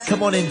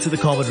Come on into the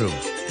common room.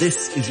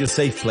 This is your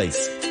safe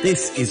place.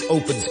 This is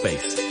open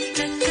space.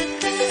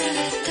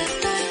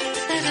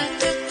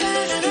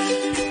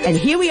 And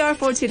here we are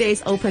for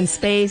today's open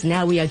space.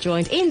 Now we are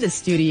joined in the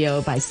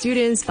studio by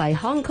students by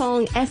Hong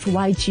Kong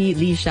FYG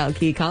Lee Shau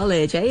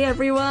College. Hey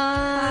everyone.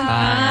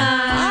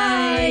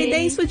 Hi.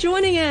 Thanks for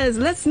joining us.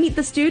 Let's meet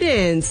the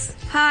students.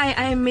 Hi,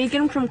 I'm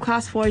Megan from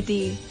Class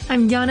 4D.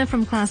 I'm Yana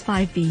from Class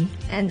 5B.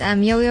 And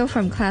I'm Yo-Yo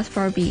from Class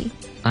 4B.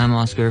 I'm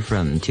Oscar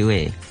from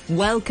 2A.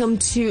 Welcome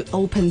to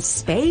Open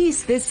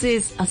Space. This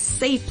is a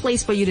safe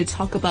place for you to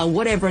talk about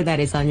whatever that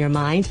is on your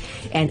mind.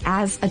 And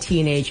as a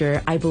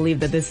teenager, I believe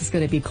that this is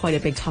going to be quite a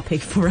big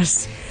topic for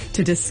us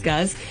to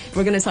discuss.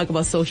 We're going to talk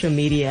about social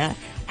media.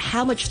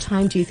 How much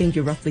time do you think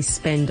you roughly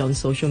spend on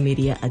social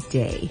media a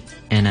day?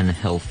 An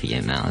unhealthy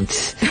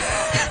amount.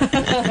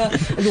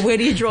 Where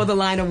do you draw the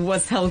line of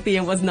what's healthy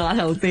and what's not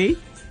healthy?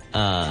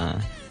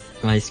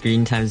 My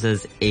screen time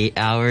says 8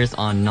 hours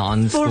on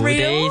non-school For real?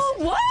 days.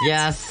 What?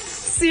 Yes.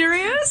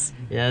 Serious?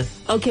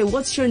 Yes. Okay,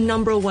 what's your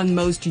number one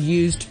most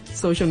used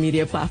social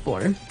media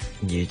platform?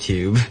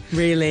 YouTube.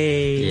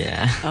 Really?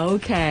 Yeah.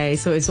 Okay,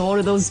 so it's all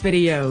of those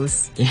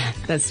videos. Yeah.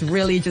 That's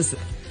really just,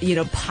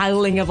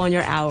 piling up on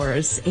your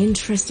hours.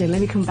 Interesting.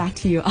 Let me come back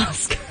to you,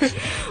 Oscar.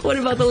 What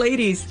about the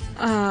ladies?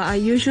 I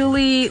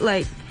usually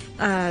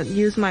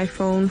use my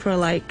phone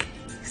for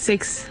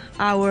 6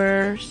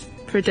 hours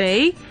per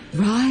day.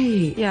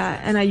 Right.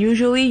 Yeah, and I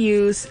usually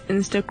use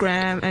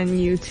Instagram and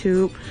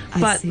YouTube.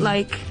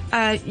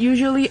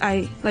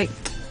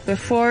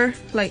 Before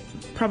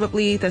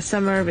probably the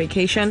summer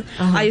vacation,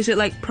 I use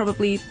it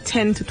probably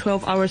 10 to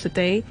 12 hours a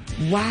day.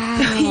 Wow.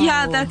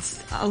 Yeah,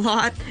 that's a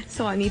lot.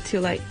 So I need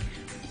to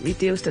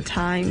reduce the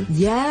time.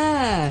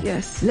 Yeah.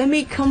 Yes. Let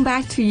me come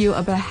back to you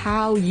about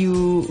how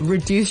you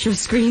reduce your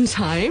screen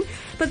time.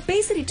 But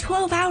basically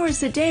 12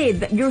 hours a day,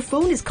 your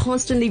phone is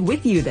constantly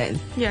with you then.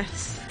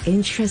 Yes.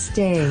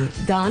 Interesting.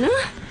 Donna?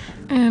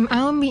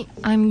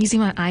 I'm using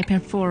my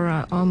iPad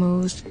for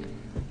almost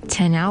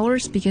 10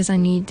 hours because I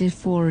need it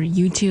for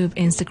YouTube,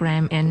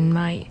 Instagram, and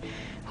my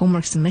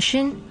homework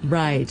submission.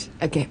 Right.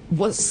 Okay.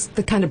 What's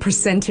the kind of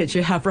percentage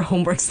you have for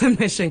homework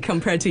submission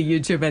compared to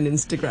YouTube and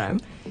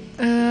Instagram?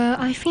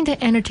 I think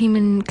that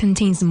entertainment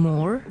contains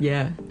more.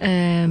 Yeah.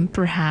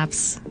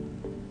 Perhaps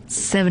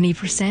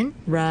 70%.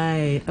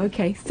 Right.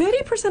 Okay.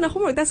 30% of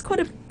homework. That's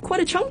quite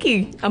a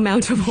chunky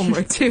amount of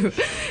homework too.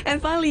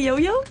 And finally,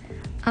 Yo-Yo?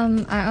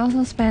 I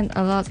also spend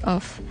a lot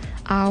of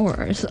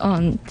hours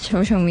on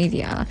social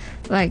media.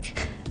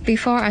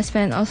 Before I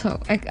spent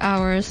also 8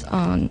 hours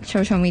on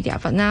social media,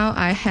 but now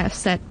I have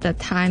set the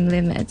time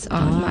limits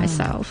on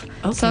myself.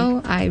 Okay.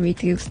 So I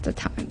reduced the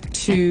time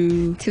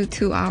to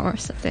 2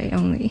 hours a day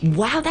only.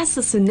 Wow, that's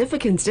a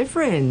significant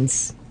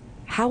difference.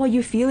 How are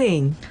you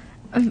feeling?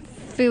 I'm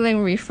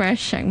feeling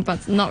refreshing,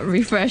 but not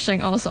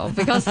refreshing also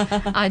because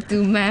I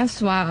do maths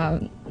while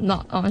I'm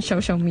not on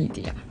social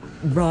media.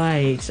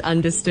 Right,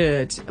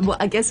 understood. Well,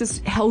 I guess it's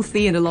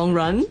healthy in the long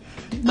run,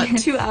 but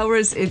 2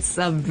 hours, it's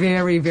a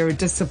very, very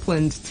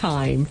disciplined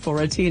time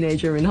for a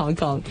teenager in Hong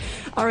Kong.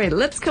 All right,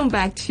 let's come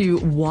back to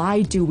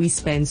why do we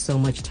spend so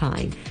much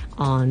time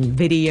on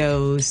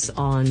videos,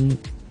 on,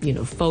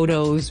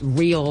 photos,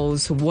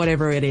 reels,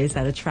 whatever it is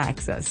that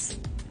attracts us.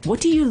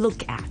 What do you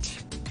look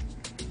at?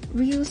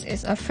 Reels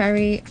is a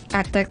very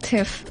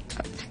addictive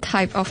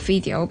type of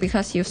video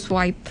because you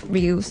swipe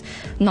reels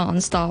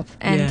non-stop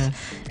and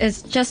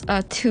it's just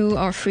a 2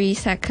 or 3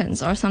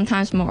 seconds or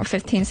sometimes more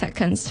 15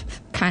 seconds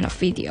kind of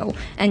video,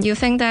 and you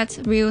think that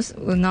reels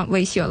will not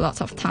waste you a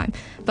lot of time,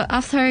 but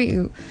after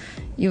you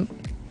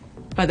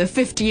by the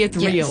 50th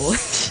reel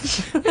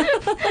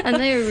and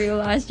then you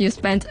realize you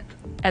spent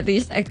at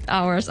least 8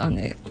 hours on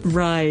it.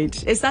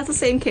 Right. Is that the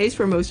same case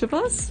for most of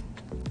us?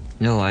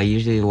 No, I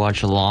usually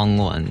watch long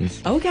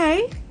ones.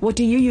 Okay. What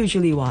do you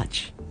usually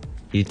watch?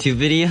 YouTube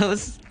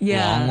videos?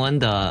 Yeah. Long one,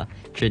 the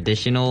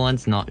traditional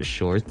ones, not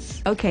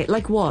shorts. Okay,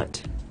 like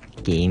what?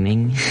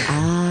 Gaming.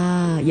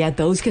 Yeah,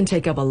 those can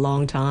take up a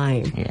long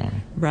time. Yeah.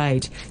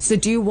 Right. So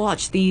do you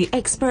watch the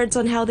experts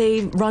on how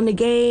they run a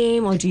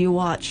game, or do you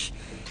watch,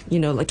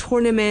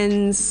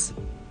 tournaments?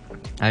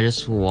 I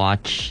just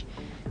watch.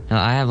 No,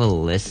 I have a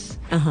list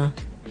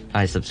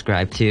I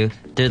subscribe to.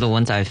 They're the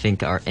ones I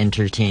think are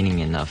entertaining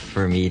enough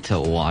for me to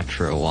watch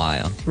for a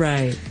while.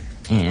 Right.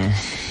 And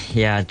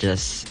yeah,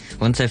 just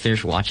once I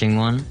finish watching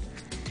one,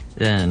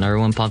 then another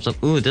one pops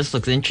up. Ooh, this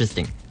looks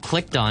interesting.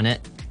 Clicked on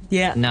it.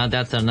 Yeah. Now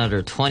that's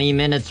another 20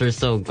 minutes or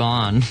so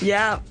gone.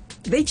 Yeah.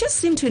 They just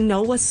seem to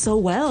know us so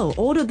well.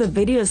 All of the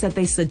videos that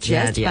they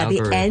suggest the by the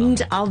algorithm.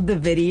 end of the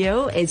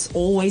video, it's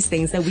always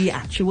things that we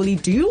actually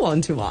do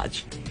want to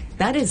watch.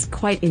 That is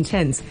quite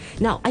intense.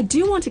 Now, I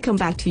do want to come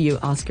back to you,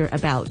 Oscar,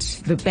 about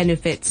the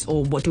benefits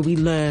or what do we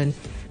learn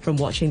from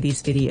watching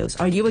these videos.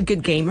 Are you a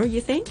good gamer, you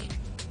think?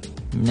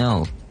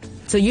 No.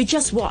 So you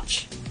just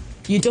watch.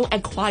 You don't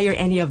acquire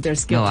any of their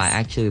skills. No, I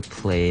actually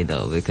play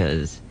though,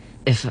 because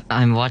if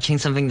I'm watching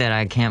something that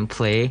I can't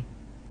play,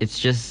 it's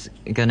just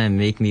gonna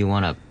make me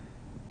want to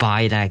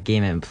buy that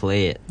game and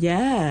play it.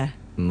 Yeah.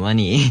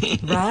 money.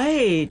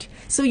 Right.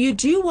 So you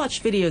do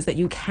watch videos that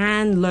you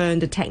can learn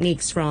the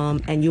techniques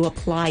from and you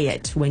apply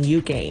it when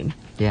you game.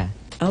 Yeah.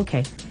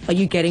 Okay. Are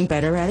you getting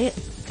better at it?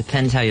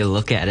 Depends how you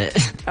look at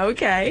it.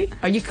 Okay.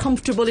 Are you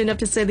comfortable enough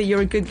to say that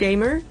you're a good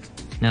gamer?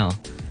 No.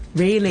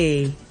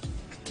 Really?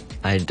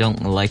 I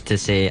don't like to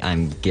say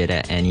I'm good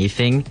at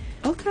anything.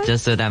 Okay.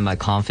 Just so that my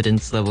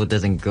confidence level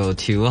doesn't go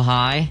too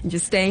high.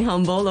 Just staying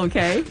humble,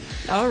 okay.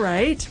 All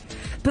right.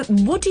 But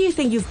what do you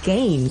think you've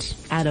gained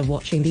out of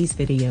watching these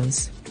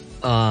videos?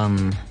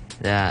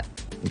 That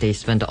they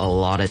spent a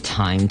lot of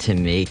time to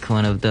make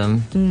one of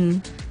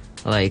them.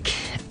 Like,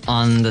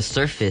 on the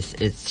surface,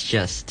 it's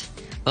just,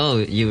 oh,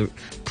 you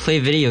play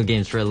video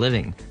games for a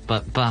living.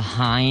 But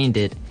behind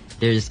it,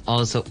 there's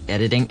also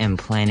editing and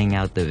planning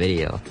out the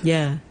video.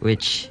 Yeah.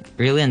 Which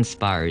really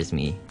inspires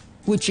me.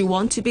 Would you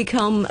want to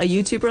become a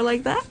YouTuber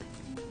like that?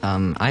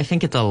 I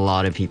think it's a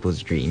lot of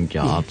people's dream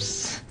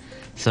jobs.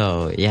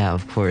 So, yeah,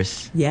 of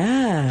course.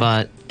 Yeah.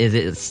 But is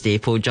it a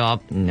staple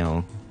job?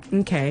 No.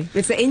 Okay.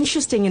 It's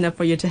interesting enough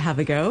for you to have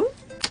a go?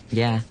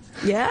 Yeah.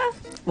 Yeah?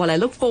 Well, I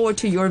look forward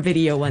to your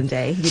video one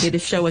day. You need to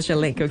show us your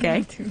link, okay?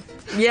 Me too.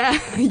 Yeah,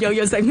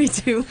 Yo-Yo's like me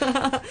too.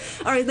 All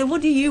right, then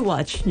what do you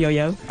watch,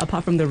 Yo-Yo,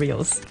 apart from the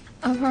reels?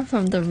 Apart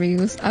from the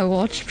reels, I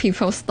watch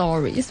people's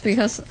stories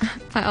because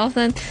I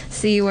often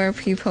see where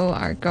people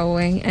are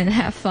going and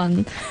have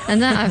fun.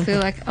 And then I feel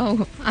like,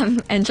 oh,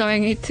 I'm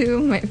enjoying it too,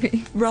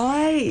 maybe.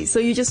 Right. So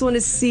you just want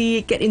to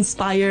see, get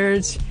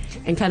inspired,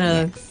 and kind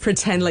of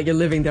pretend like you're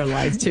living their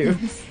lives too.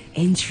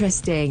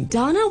 Interesting.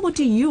 Donna, what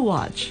do you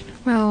watch?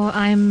 Well,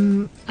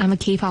 I'm a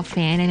K-pop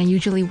fan, and I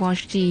usually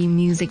watch the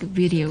music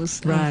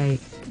videos. Right.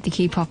 The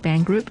K-pop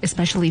band group,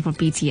 especially for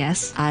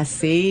BTS. I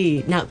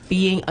see. Now,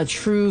 being a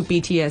true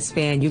BTS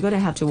fan, you're going to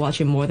have to watch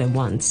it more than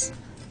once.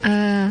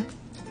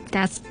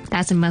 That's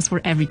a must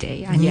for every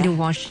day. I need to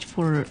watch it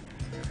for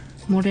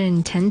more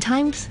than 10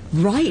 times.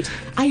 Right.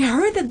 I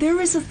heard that there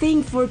is a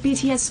thing for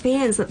BTS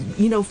fans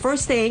that,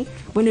 first thing,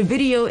 when a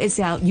video is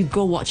out, you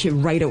go watch it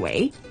right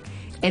away.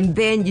 And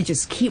then you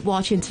just keep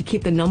watching to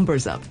keep the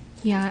numbers up.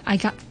 Yeah,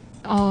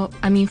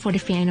 for the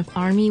fan of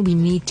ARMY, we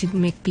need to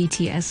make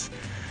BTS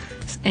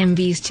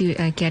MVs to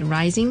get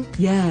rising.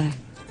 Yeah.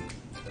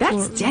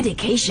 That's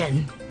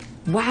dedication.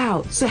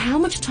 Wow. So how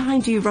much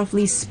time do you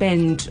roughly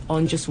spend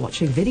on just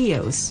watching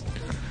videos?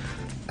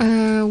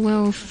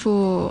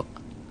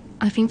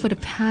 I think for the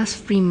past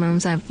 3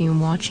 months, I've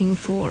been watching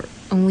for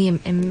only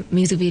a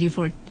music video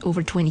for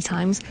over 20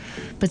 times.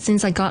 But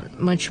since I got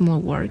much more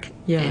work,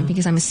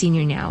 because I'm a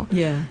senior now,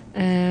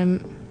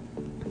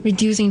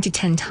 reducing to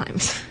 10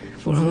 times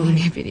for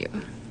only a video.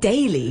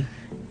 Daily?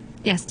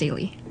 Yes,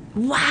 daily.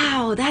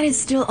 Wow, that is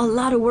still a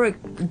lot of work.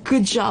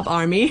 Good job,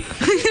 ARMY.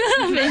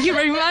 Thank you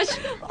very much.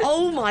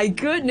 Oh my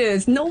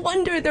goodness. No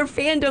wonder their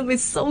fandom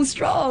is so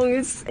strong.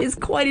 It's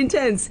quite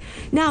intense.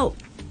 Now,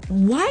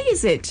 why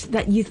is it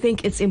that you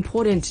think it's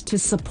important to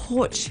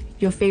support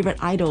your favorite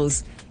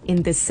idols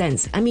in this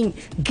sense? I mean,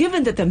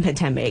 given that the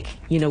pandemic,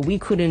 we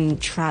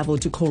couldn't travel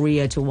to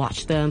Korea to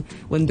watch them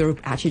when they're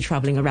actually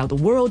traveling around the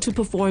world to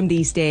perform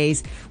these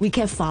days. We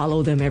can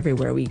follow them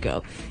everywhere we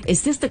go.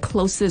 Is this the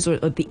closest or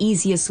the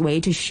easiest way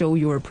to show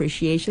your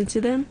appreciation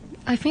to them?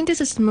 I think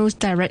this is the most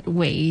direct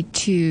way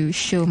to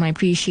show my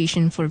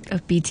appreciation for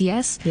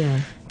BTS.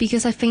 Yeah.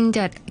 Because I think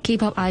that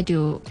K-pop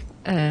idol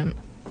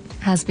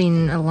has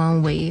been a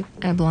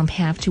long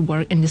path to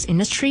work in this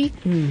industry.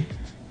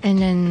 And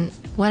then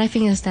what I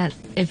think is that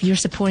if you're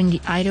supporting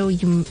the idol,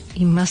 you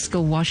must go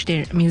watch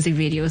their music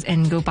videos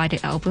and go buy their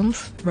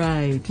albums.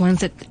 Right.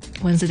 Once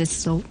it is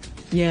sold.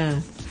 Yeah.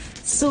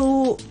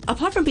 So,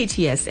 apart from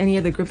BTS, any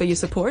other group that you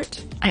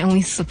support? I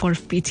only support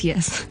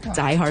BTS.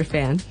 Die-hard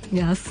fan.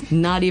 Yes.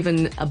 Not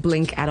even a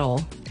blink at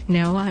all.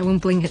 No, I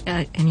won't blink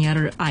at any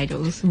other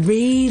idols.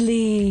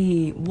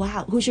 Really?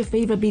 Wow. Who's your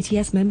favorite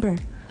BTS member?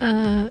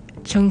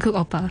 Jungkook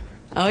oppa.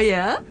 Oh,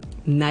 yeah?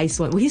 Nice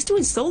one. Well, he's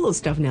doing solo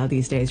stuff now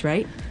these days,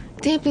 right?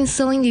 They have been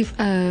selling the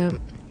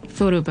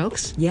photo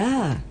books.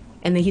 Yeah.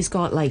 And then he's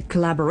got like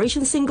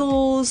collaboration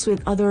singles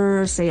with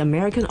other, say,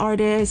 American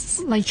artists.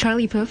 Like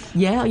Charlie Puth.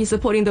 Yeah, are you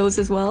supporting those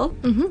as well?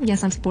 Mm-hmm.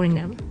 Yes, I'm supporting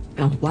them.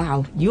 Oh,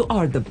 wow. You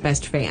are the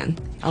best fan.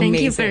 Amazing.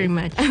 Thank you very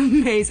much.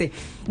 Amazing.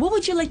 What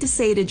would you like to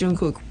say to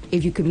Jungkook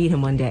if you could meet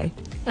him one day?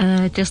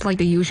 Just like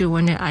the usual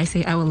one that I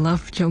say, I will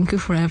love Jungkook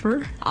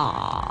forever.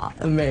 Ah,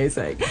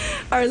 amazing.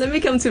 All right, let me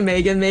come to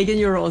Megan. Megan,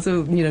 you're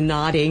also,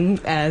 nodding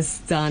as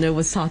Donna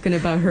was talking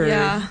about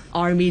her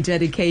ARMY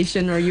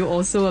dedication. Are you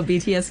also a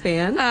BTS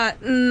fan?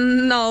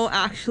 No,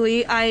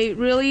 actually. I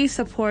really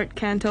support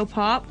Canto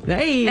Pop.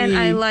 Hey. And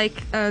I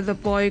like the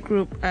boy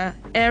group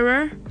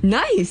Error.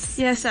 Nice.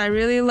 Yes, I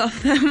really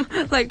love them.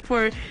 Like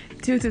for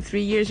 2 to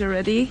 3 years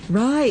already.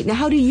 Right. Now,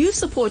 how do you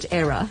support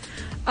ERA?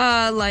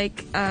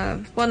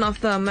 One of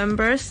the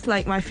members,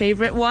 like my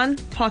favorite one,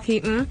 Park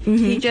Hee-eun,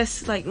 he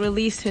just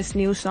released his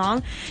new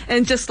song,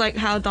 and just like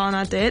how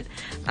Donna did,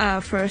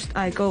 first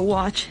I go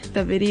watch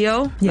the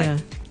video,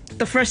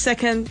 the first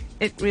second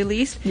it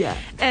released,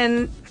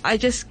 and I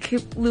just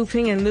keep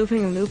looping and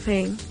looping and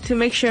looping to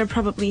make sure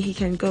probably he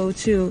can go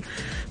to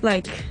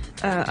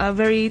a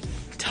very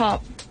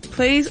top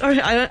plays, or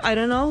I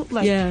don't know,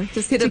 like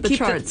just hit up the keep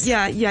charts.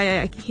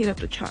 Hit up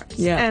the charts.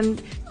 Yeah.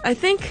 And I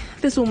think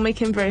this will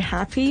make him very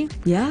happy.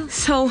 Yeah.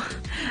 So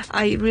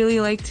I really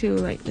like to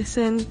like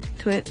listen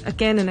to it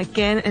again and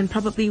again, and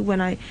probably when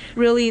I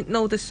really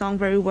know the song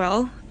very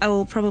well, I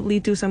will probably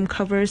do some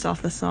covers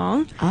of the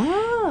song. Oh.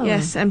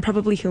 Yes, and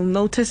probably he'll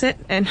notice it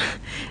and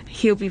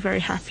he'll be very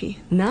happy.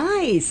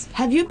 Nice.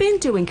 Have you been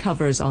doing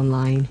covers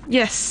online?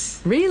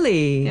 Yes.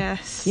 Really?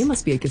 Yes. You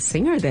must be a good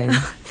singer then.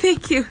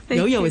 Thank you.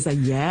 Yo-Yo is like,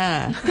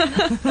 yeah.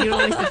 You're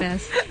always the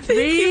best.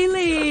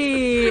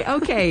 Really?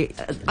 Okay.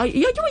 Are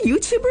you a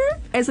YouTuber?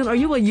 As in, are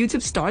you a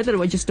YouTube star that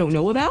I just don't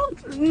know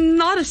about?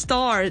 Not a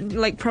star,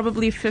 like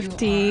probably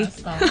 50.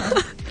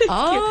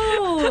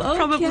 Oh, okay.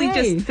 Probably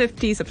just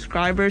 50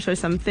 subscribers or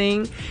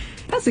something.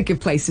 That's a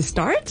good place to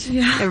start.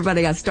 Yeah.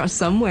 Everybody got to start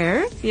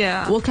somewhere.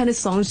 Yeah. What kind of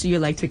songs do you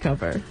like to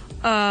cover?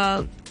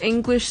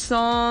 English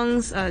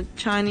songs,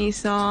 Chinese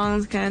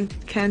songs,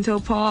 canto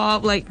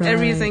pop, like Right.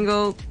 every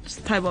single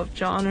type of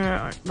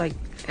genre, or like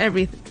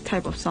every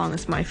type of song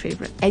is my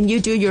favorite. And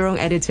you do your own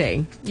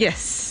editing.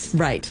 Yes.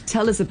 Right.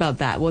 Tell us about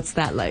that. What's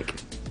that like?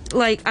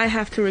 Like I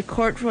have to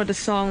record for the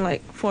song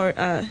like for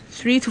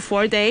 3 to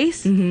 4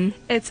 days. Mm-hmm.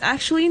 It's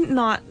actually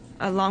not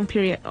a long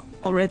period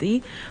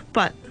already,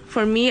 but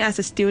for me as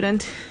a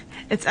student,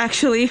 it's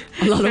actually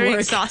A lot of very work.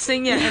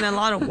 exhausting, and a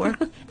lot of work.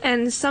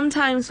 And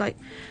sometimes, like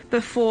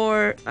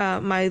before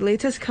my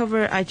latest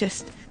cover, I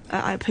just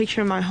I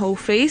picture my whole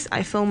face.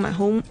 I film my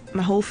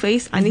whole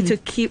face. I need to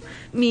keep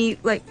me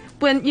like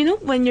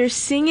when you're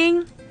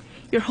singing,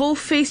 your whole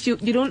face. You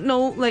don't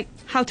know like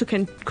how to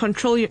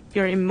control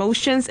your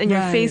emotions, and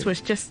your Right. face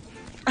was just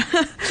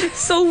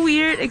so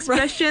weird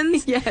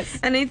expressions. Yes.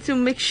 I need to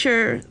make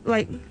sure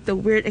like the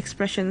weird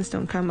expressions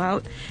don't come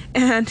out,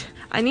 and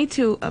I need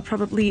to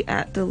probably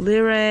add the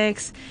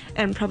lyrics,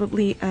 and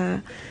probably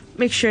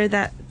make sure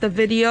that the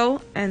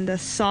video and the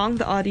song,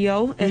 the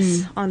audio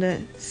is on the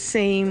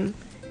same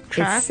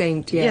track. It's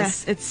synced, yes.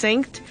 Yes, it's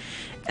synced,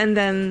 and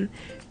then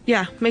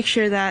make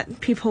sure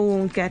that people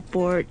won't get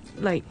bored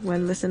like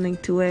when listening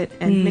to it,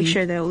 and make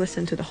sure they'll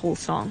listen to the whole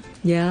song.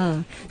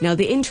 Yeah. Now,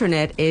 the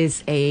internet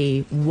is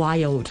a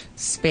wild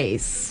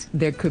space.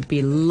 There could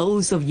be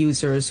loads of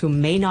users who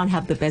may not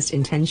have the best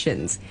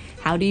intentions.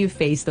 How do you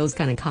face those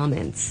kind of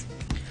comments?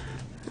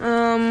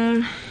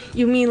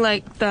 You mean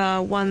like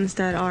the ones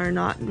that are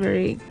not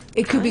very...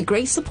 It could be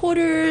great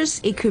supporters.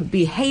 It could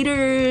be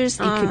haters.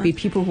 It could be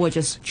people who are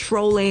just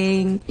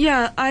trolling.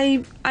 Yeah,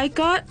 I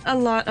got a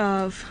lot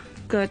of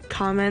good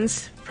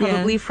comments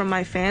probably from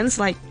my fans,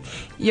 like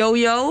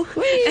Yo-Yo.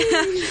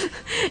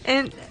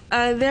 And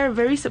they're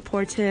very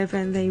supportive,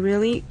 and they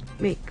really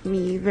make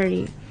me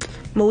very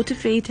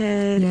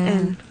motivated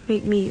and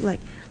make me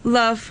like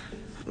love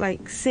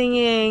like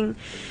singing.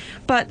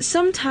 But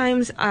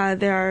sometimes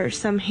there are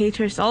some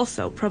haters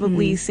also,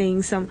 probably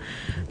saying some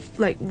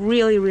like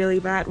really, really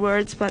bad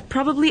words, but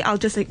probably I'll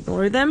just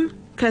ignore them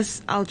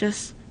because I'll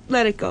just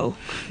let it go.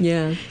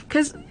 Yeah.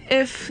 Because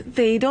if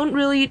they don't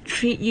really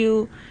treat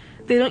you,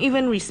 they don't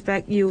even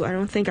respect you, I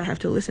don't think I have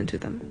to listen to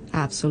them.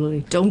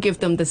 Absolutely. Don't give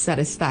them the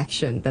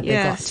satisfaction that they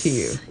got to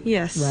you.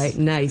 Yes. Right,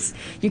 nice.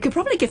 You could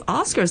probably give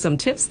Oscar some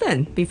tips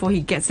then before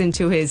he gets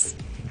into his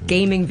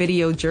gaming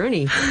video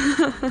journey.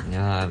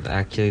 Yeah, I've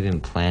actually been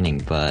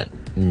planning, but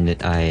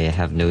I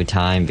have no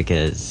time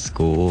because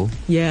school,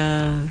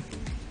 Yeah.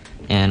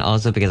 and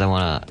also because I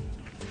want to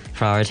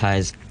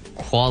prioritize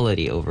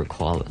quality over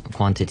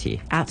quantity.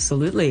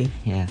 Absolutely.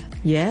 Yeah.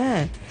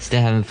 Yeah.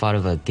 Still haven't thought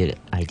of a good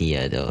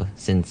idea though,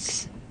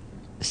 since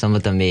some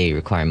of them may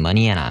require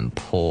money and I'm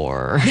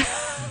poor.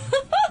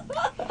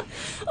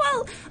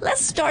 Well,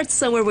 let's start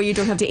somewhere where you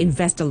don't have to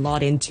invest a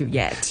lot into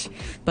yet.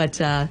 But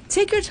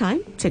take your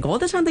time. Take all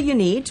the time that you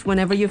need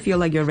whenever you feel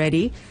like you're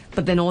ready.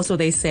 But then also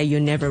they say you're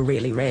never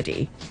really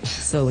ready.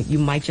 So you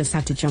might just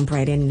have to jump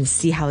right in and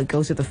see how it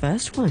goes with the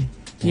first one.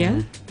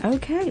 Yeah?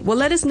 Okay. Well,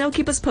 let us know.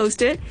 Keep us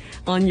posted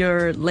on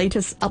your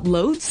latest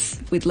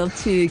uploads. We'd love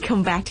to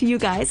come back to you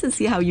guys and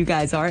see how you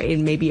guys are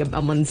in maybe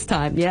a month's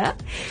time. Yeah?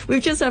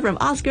 We've just heard from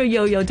Oscar,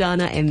 Yo-Yo,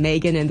 Donna, and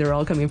Megan, and they're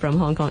all coming from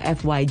Hong Kong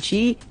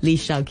FYG,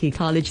 Shau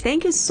College.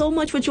 Thank you so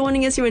much for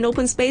joining us here in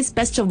Open Space.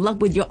 Best of luck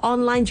with your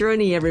online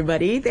journey,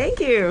 everybody. Thank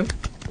you.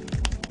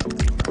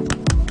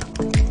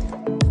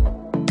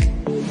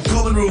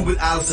 Common Room with Alison.